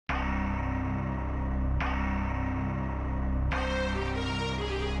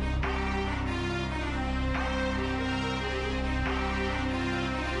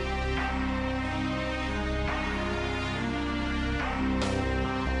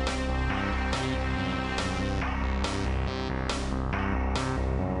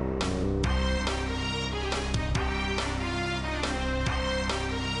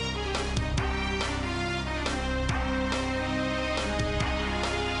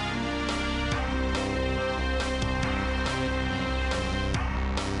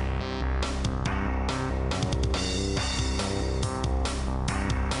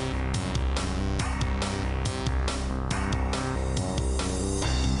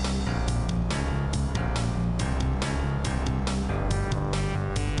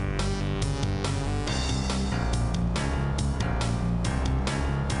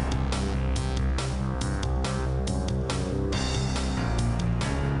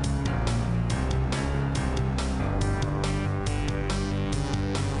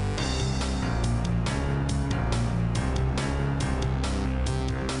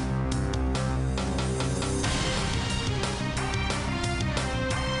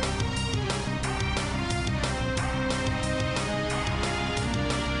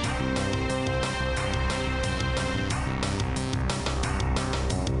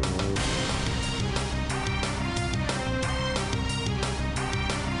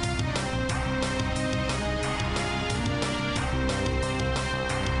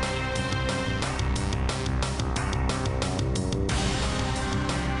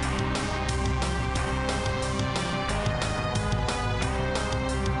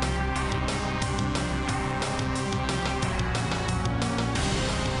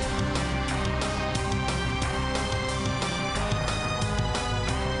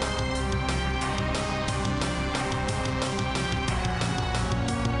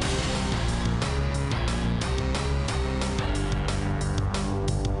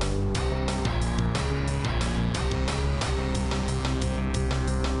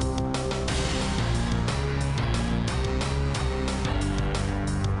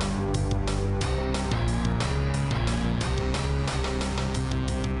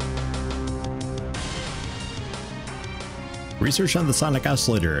Research on the sonic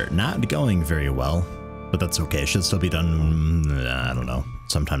oscillator not going very well, but that's okay. It should still be done, I don't know,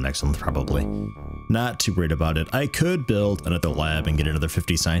 sometime next month probably. Not too worried about it. I could build another lab and get another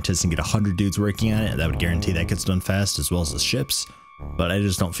 50 scientists and get 100 dudes working on it. That would guarantee that gets done fast, as well as the ships. But I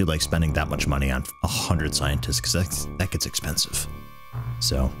just don't feel like spending that much money on 100 scientists, because that gets expensive.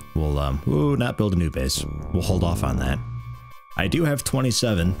 So we'll not build a new base. We'll hold off on that. I do have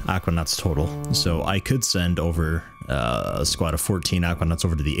 27 Aquanauts total, so I could send over a squad of 14 Aquanauts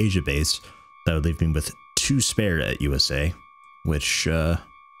over to the Asia base. That would leave me with 2 spare at USA, which I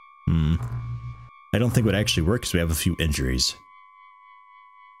don't think would actually work because we have a few injuries.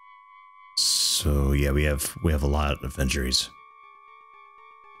 So yeah, we have a lot of injuries.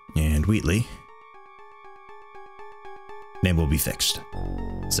 And Wheatley, name will be fixed.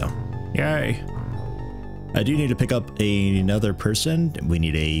 So yay! I do need to pick up another person. We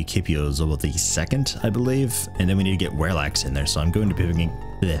need a KPO the second, I believe, and then we need to get Werelax in there. So I'm going to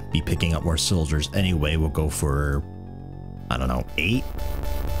be picking up more soldiers anyway. We'll go for, I don't know, 8?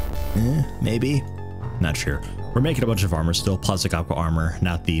 Maybe? Not sure. We're making a bunch of armor still, plastic aqua armor,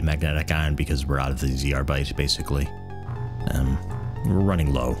 not the magnetic ion, because we're out of the ZR bite, basically. We're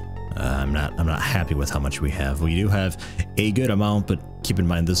running low. I'm not happy with how much we have. We do have a good amount, but keep in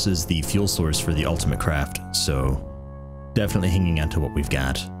mind this is the fuel source for the ultimate craft, so definitely hanging on to what we've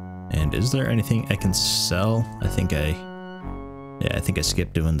got. And is there anything I can sell? I think I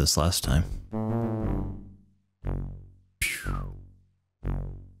skipped doing this last time.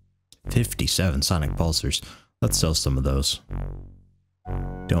 57 sonic pulsars. Let's sell some of those.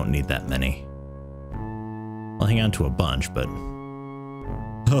 Don't need that many. I'll hang on to a bunch, but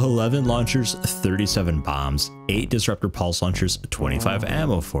 11 launchers, 37 bombs, 8 disruptor pulse launchers, 25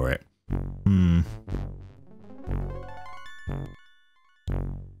 ammo for it.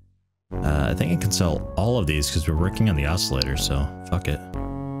 I think I can sell all of these because we're working on the oscillator, so fuck it.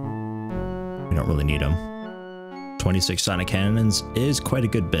 We don't really need them. 26 sonic cannons is quite a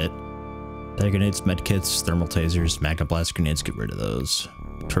good bit. Dagger grenades, medkits, thermal tasers, magna blast grenades, get rid of those.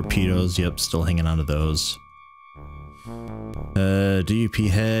 Torpedoes, yep, still hanging on to those. DUP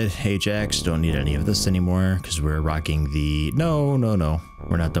head, Ajax, don't need any of this anymore because we're rocking the... No.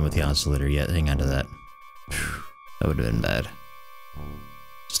 We're not done with the oscillator yet. Hang on to that. Whew, that would have been bad.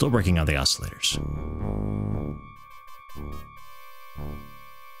 Still working on the oscillators.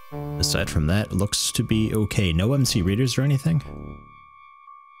 Aside from that, it looks to be okay. No MC readers or anything?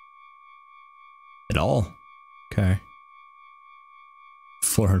 At all? Okay.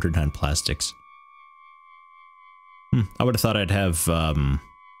 409 plastics. I would have thought I'd have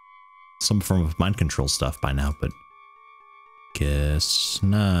some form of mind control stuff by now, but guess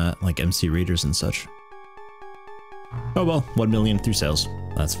not, like MC readers and such. Oh well, 1 million through sales.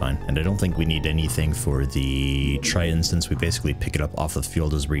 That's fine. And I don't think we need anything for the Triton since we basically pick it up off the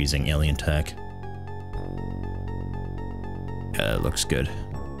field as we're using alien tech. Yeah, it looks good.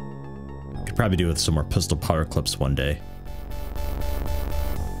 Could probably do with some more pistol power clips one day.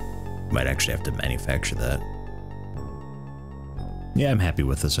 Might actually have to manufacture that. Yeah, I'm happy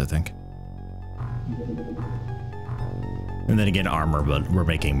with this, I think. And then again, armor, but we're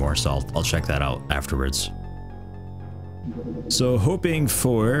making more, so I'll check that out afterwards. So hoping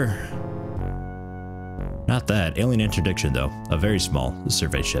for... Not that. Alien interdiction, though. A very small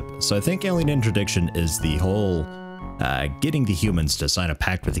survey ship. So I think alien interdiction is the whole... getting the humans to sign a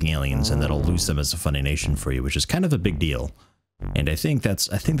pact with the aliens, and that'll lose them as a funding nation for you, which is kind of a big deal. And I think that's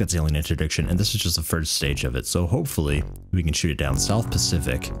alien interdiction, and this is just the first stage of it. So hopefully we can shoot it down South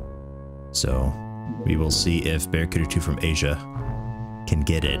Pacific. So we will see if Barracuda 2 from Asia can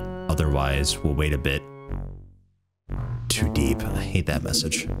get it. Otherwise, we'll wait a bit. Too deep. I hate that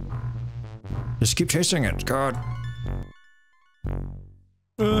message. Just keep chasing it, God.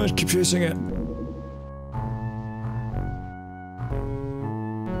 Just keep chasing it.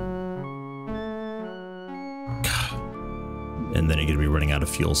 And then you're going to be running out of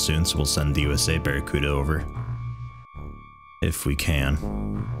fuel soon, so we'll send the USA Barracuda over. If we can.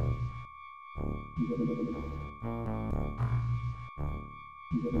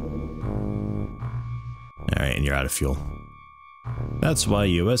 Alright, and you're out of fuel. That's why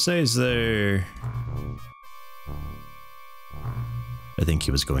USA's there. I think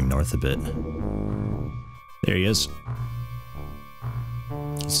he was going north a bit. There he is.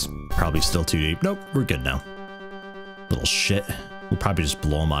 He's probably still too deep. Nope, we're good now. Little shit. We'll probably just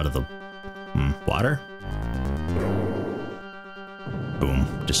blow him out of the water. Boom.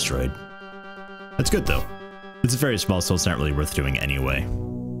 Destroyed. That's good, though. It's very small, so it's not really worth doing anyway.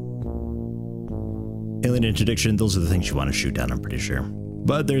 Alien interdiction, those are the things you want to shoot down, I'm pretty sure.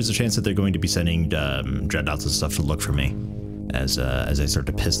 But there's a chance that they're going to be sending dreadnoughts and stuff to look for me. as I start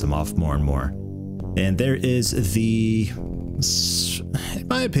to piss them off more and more. And there is the, in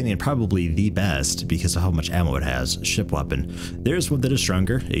my opinion, probably the best because of how much ammo it has, ship weapon. There's one that is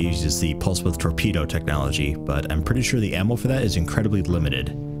stronger. It uses the pulse width torpedo technology, but I'm pretty sure the ammo for that is incredibly limited.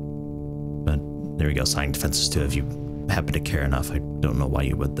 But there we go, Sonic Defenses too, if you happen to care enough. I don't know why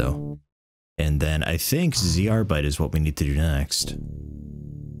you would though. And then I think ZR Bite is what we need to do next.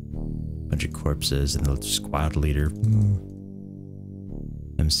 Bunch of corpses and the squad leader.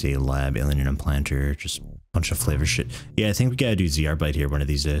 MCA Lab, Alien Implanter, just a bunch of flavor shit. Yeah, I think we gotta do ZR Bite here one of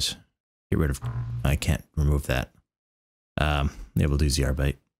these days. Get rid of, I can't remove that. Yeah, we'll do ZR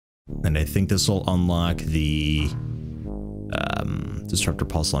Bite. And I think this will unlock the Disruptor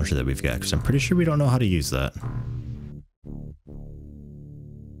Pulse Launcher that we've got, because I'm pretty sure we don't know how to use that.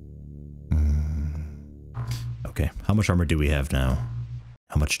 Okay, how much armor do we have now?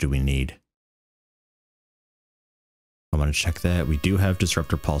 How much do we need? I want to check that. We do have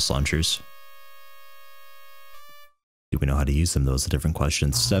Disruptor Pulse Launchers. Do we know how to use them? Those are different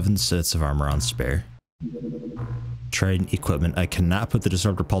questions. 7 sets of armor on spare. Trident equipment. I cannot put the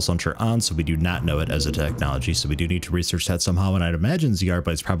Disruptor Pulse Launcher on, so we do not know it as a technology, so we do need to research that somehow, and I'd imagine ZR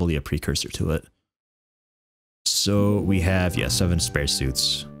Bite is probably a precursor to it. So we have, yeah, 7 spare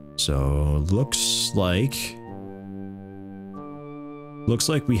suits. So looks like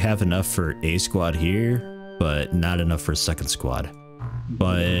we have enough for a squad here, but not enough for a second squad.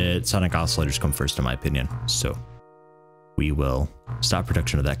 But Sonic Oscillators come first in my opinion, so we will stop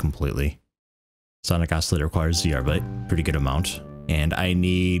production of that completely. Sonic Oscillator requires ZR Bite, pretty good amount, and I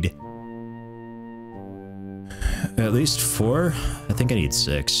need at least 4. I think I need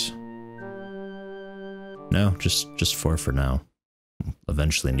 6. No, just 4 for now.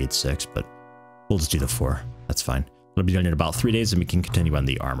 Eventually need 6, but we'll just do the 4. That's fine. It'll be done in about 3 days and we can continue on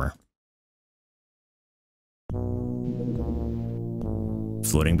the armor.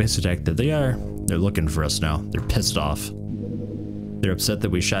 Floating base attack, there they are. They're looking for us now. They're pissed off. They're upset that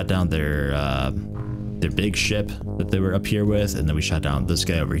we shot down their big ship that they were up here with, and then we shot down this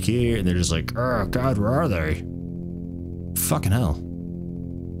guy over here, and they're just like, oh god, where are they? Fucking hell.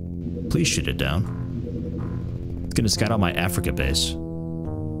 Please shoot it down. It's gonna scout out my Africa base.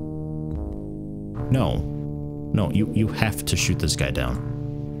 No. No, you have to shoot this guy down.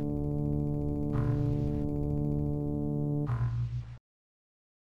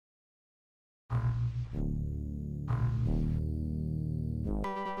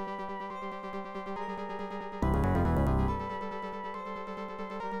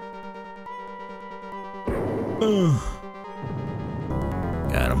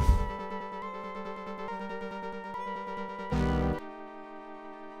 Got him.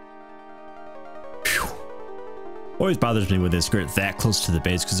 Whew. Always bothers me when they skirt that close to the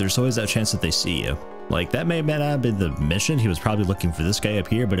base, because there's always that chance that they see you. Like, that may not have been the mission. He was probably looking for this guy up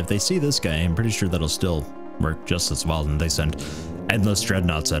here, but if they see this guy, I'm pretty sure that'll still work just as well, and they send endless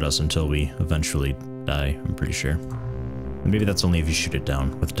dreadnoughts at us until we eventually die, I'm pretty sure. Maybe that's only if you shoot it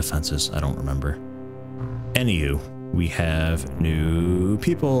down with defenses, I don't remember. Anywho, we have new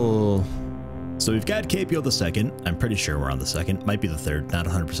people. So we've got KPO the second. I'm pretty sure we're on the second. Might be the third. Not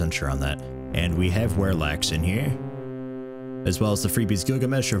 100% sure on that. And we have Werelax in here, as well as the freebies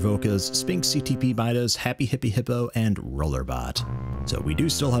Gilgamesh, Arvokas, Sphinx, CTP, Midas, Happy Hippie Hippo, and Rollerbot. So we do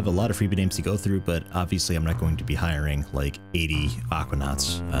still have a lot of freebie names to go through, but obviously I'm not going to be hiring like 80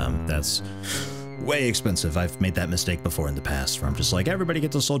 Aquanauts. That's way expensive. I've made that mistake before in the past where I'm just like, everybody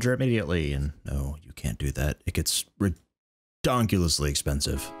gets a soldier immediately, and no, you can't do that. It gets redonkulously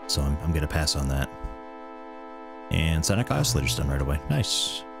expensive, so I'm going to pass on that. And Sonic Oscillator's done right away.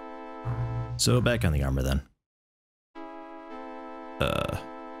 Nice. So back on the armor then.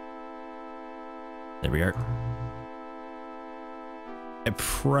 There we are. I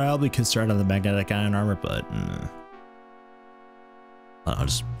probably could start on the magnetic ion armor, but I'll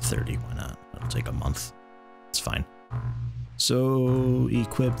just 30, why not? It'll take a month. It's fine. So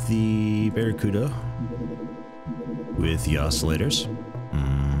equip the Barracuda with the oscillators.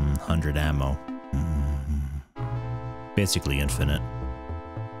 100 ammo. Basically infinite.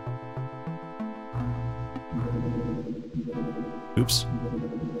 Oops.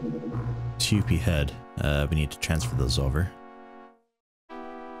 TUP head. We need to transfer those over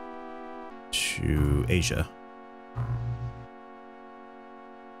to Asia.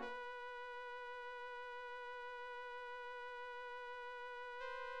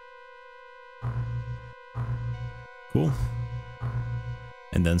 Cool.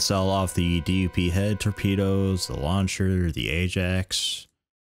 And then sell off the DUP head torpedoes, the launcher, the Ajax.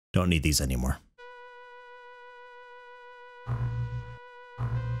 Don't need these anymore.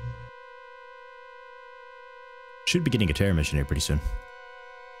 Should be getting a terror mission here pretty soon.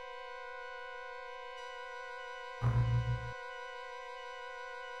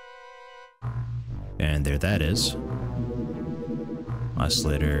 And there that is.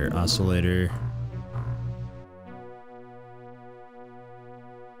 Oscillator, oscillator.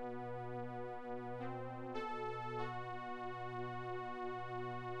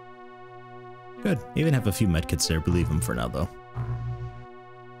 Good. They even have a few medkits there. Believe them for now, though.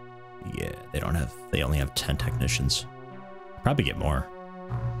 Yeah, they don't have. They only have 10 technicians. Probably get more.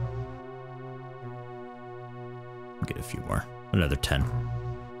 Get a few more. Another 10.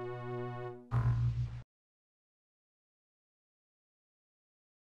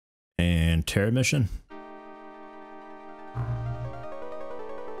 And terror mission.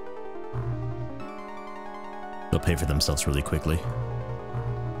 They'll pay for themselves really quickly.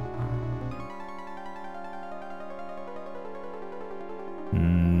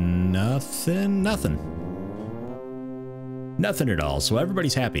 Nothing at all. So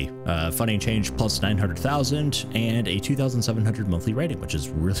everybody's happy. Funding change plus 900,000 and a 2,700 monthly rating, which is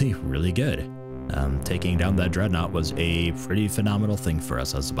really, really good. Taking down that dreadnought was a pretty phenomenal thing for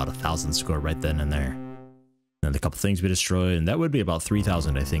us. That was about 1,000 score right then and there. And the couple things we destroyed, and that would be about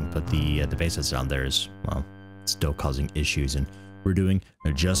 3,000, I think. But the base that's down there is, well, still causing issues, and we're doing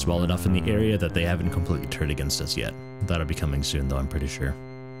just well enough in the area that they haven't completely turned against us yet. That'll be coming soon, though, I'm pretty sure.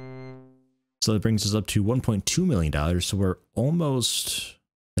 So that brings us up to $1.2 million. So we're almost,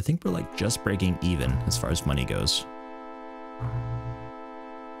 I think we're like just breaking even as far as money goes.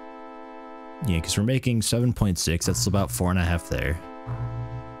 Yeah, because we're making 7.6. That's about 4.5 there.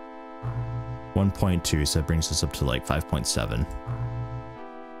 1.2, so that brings us up to like 5.7.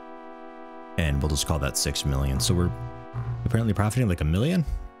 And we'll just call that 6 million. So we're apparently profiting like $1 million.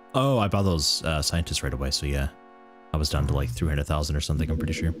 Oh, I bought those scientists right away. So yeah, I was down to like 300,000 or something, I'm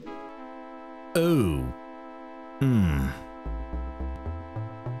pretty sure. Oh.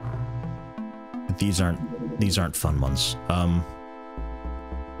 These aren't fun ones.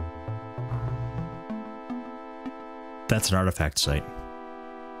 That's an artifact site.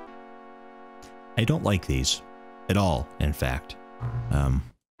 I don't like these at all, in fact.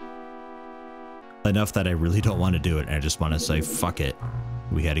 Enough that I really don't want to do it, and I just want to say, fuck it.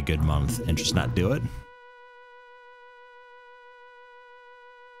 We had a good month, and just not do it.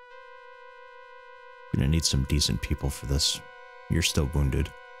 We're gonna need some decent people for this. You're still wounded.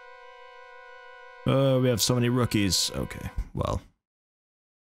 We have so many rookies. Okay, well.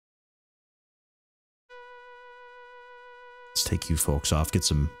 Let's take you folks off. Get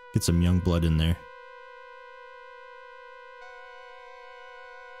some young blood in there.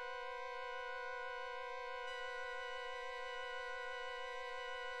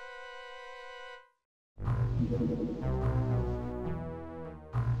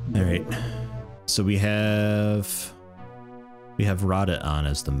 All right. So we have Rada on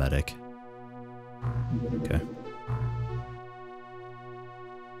as the medic. Okay.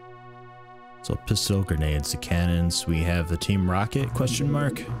 So pistol, grenades, the cannons. We have the team rocket, question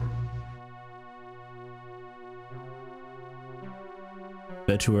mark.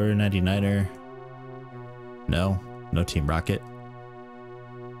 Betuer, 99er. No team rocket.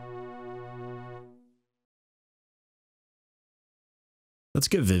 Let's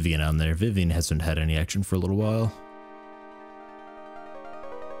get Vivian on there. Vivian hasn't had any action for a little while.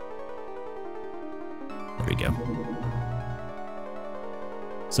 There we go.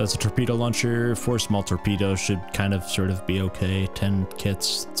 So that's a torpedo launcher. 4 small torpedoes should kind of sort of be okay. 10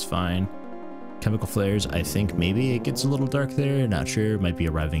 kits, that's fine. Chemical flares, I think maybe it gets a little dark there. Not sure. Might be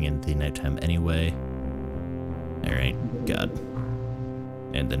arriving in the nighttime anyway. All right, God.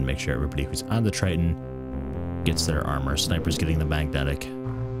 And then make sure everybody who's on the Triton gets their armor. Sniper's getting the magnetic.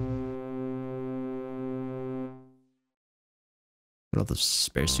 Look at all the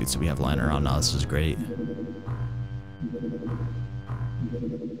spare suits that we have lying around now. This is great.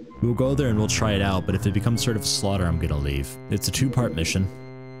 We'll go there and we'll try it out, but if it becomes sort of slaughter, I'm gonna leave. It's a 2-part mission.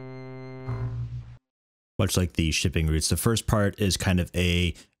 Much like the shipping routes. The first part is kind of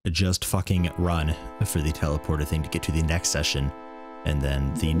a just fucking run for the teleporter thing to get to the next session. And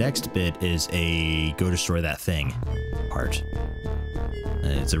then the next bit is a go destroy that thing part.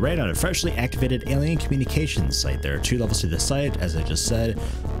 It's a raid on a freshly activated alien communications site. There are 2 levels to the site, as I just said.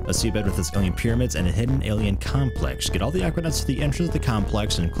 A seabed with its alien pyramids and a hidden alien complex. Get all the aquanauts to the entrance of the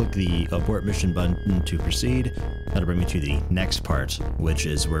complex and click the abort mission button to proceed. That'll bring me to the next part, which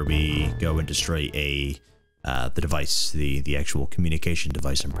is where we go and destroy the device, the actual communication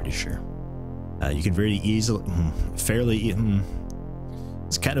device, I'm pretty sure. You can very easily,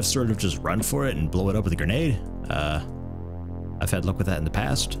 it's kind of sort of just run for it and blow it up with a grenade. I've had luck with that in the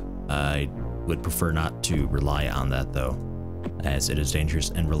past. I would prefer not to rely on that though, as it is dangerous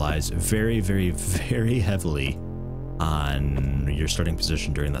and relies very, very, very heavily on your starting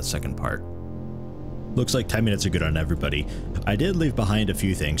position during that second part. Looks like 10 minutes are good on everybody. I did leave behind a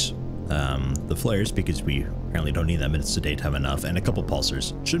few things. The flares, because we apparently don't need that minutes to daytime enough, and a couple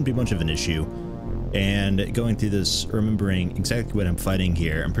pulsers. Shouldn't be much of an issue. And going through this, remembering exactly what I'm fighting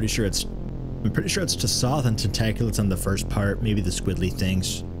here, I'm pretty sure it's T'Soth and Tentaculates on the first part, maybe the squiddly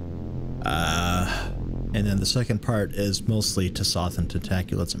things. And then the second part is mostly T'Soth and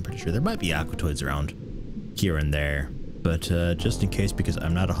Tentaculates. I'm pretty sure there might be Aquatoids around here and there, but just in case, because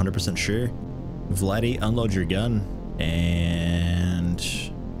I'm not 100% sure. Vladdy, unload your gun, and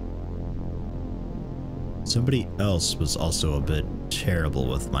somebody else was also a bit terrible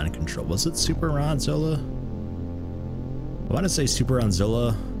with mind control. Was it Super Ronzilla? I want to say Super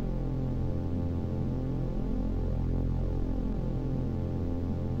Ronzilla.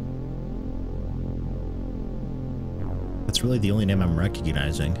 That's really the only name I'm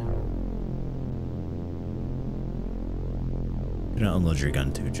recognizing. Do not unload your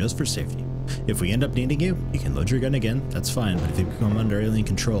gun too, just for safety. If we end up needing you, you can load your gun again. That's fine. But if you become under alien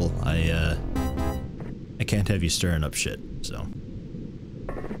control, I can't have you stirring up shit. So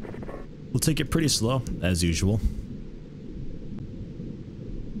we'll take it pretty slow, as usual.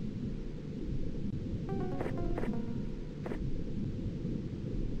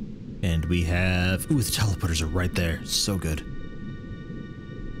 And we have... Ooh, the teleporters are right there. So good.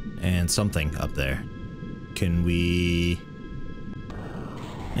 And something up there. Can we...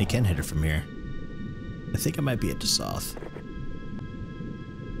 I can hit it from here. I think it might be at T'Soth.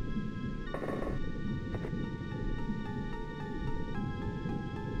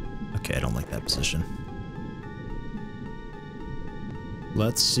 Okay, I don't like that position.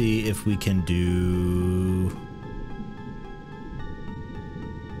 Let's see if we can do...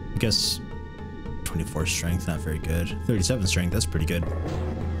 I guess 24 strength, not very good. 37 strength, that's pretty good.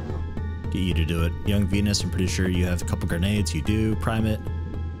 Get you to do it. Young Venus, I'm pretty sure you have a couple grenades. You do. Prime it.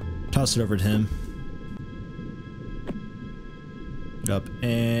 Toss it over to him. Get up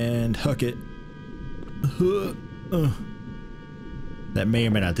and hook it. That may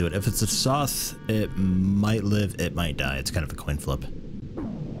or may not do it. If it's a T'Soth, it might live, it might die. It's kind of a coin flip.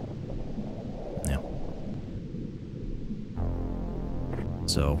 Yeah.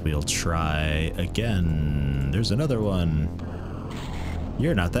 So we'll try again. There's another one.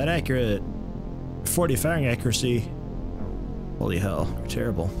 You're not that accurate. 40 firing accuracy. Holy hell, you're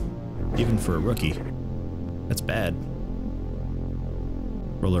terrible. Even for a rookie. That's bad.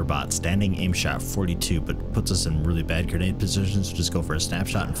 Rollerbot, standing aim shot 42, but puts us in really bad grenade positions, so just go for a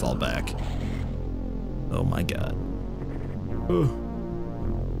snapshot and fall back. Oh my god. Ooh.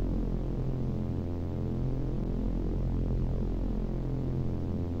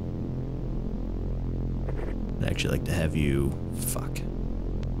 I'd actually like to have you... Fuck.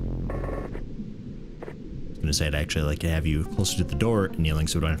 I was gonna say I'd actually like to have you closer to the door and kneeling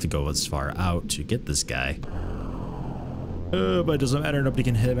so we don't have to go as far out to get this guy. But it doesn't matter, nobody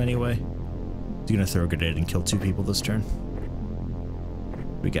can hit him anyway. He's gonna throw a grenade and kill 2 people this turn.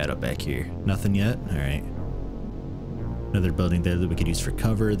 We got up back here. Nothing yet? Alright. Another building there that we could use for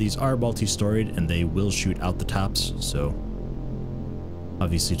cover. These are multi-storied and they will shoot out the tops, so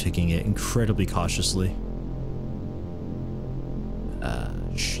obviously taking it incredibly cautiously.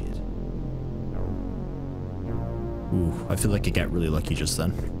 Shit. Ooh, I feel like I got really lucky just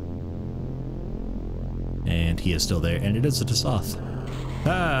then. And he is still there, and it is a T'Soth.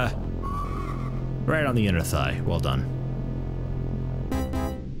 Ah! Right on the inner thigh. Well done.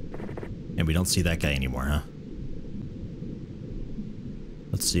 And we don't see that guy anymore, huh?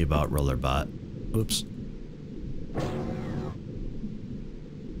 Let's see about Rollerbot. Oops.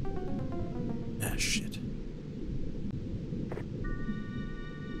 Ah, shit.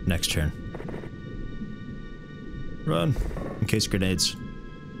 Next turn. Run. In case grenades.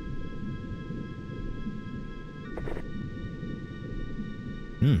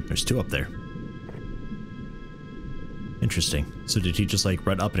 There's 2 up there. Interesting. So did he just like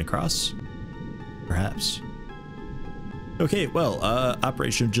run up and across? Perhaps. Okay, well,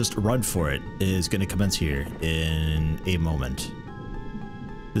 Operation Just Run For It is going to commence here in a moment.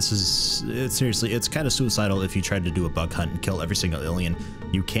 This is, seriously, it's kind of suicidal if you try to do a bug hunt and kill every single alien.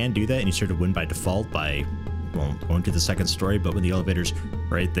 You can do that and you sort of win by default by, well, going to the second story, but when the elevator's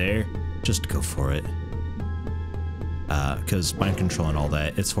right there, just go for it. Because mind control and all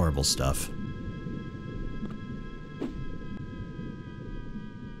that, it's horrible stuff.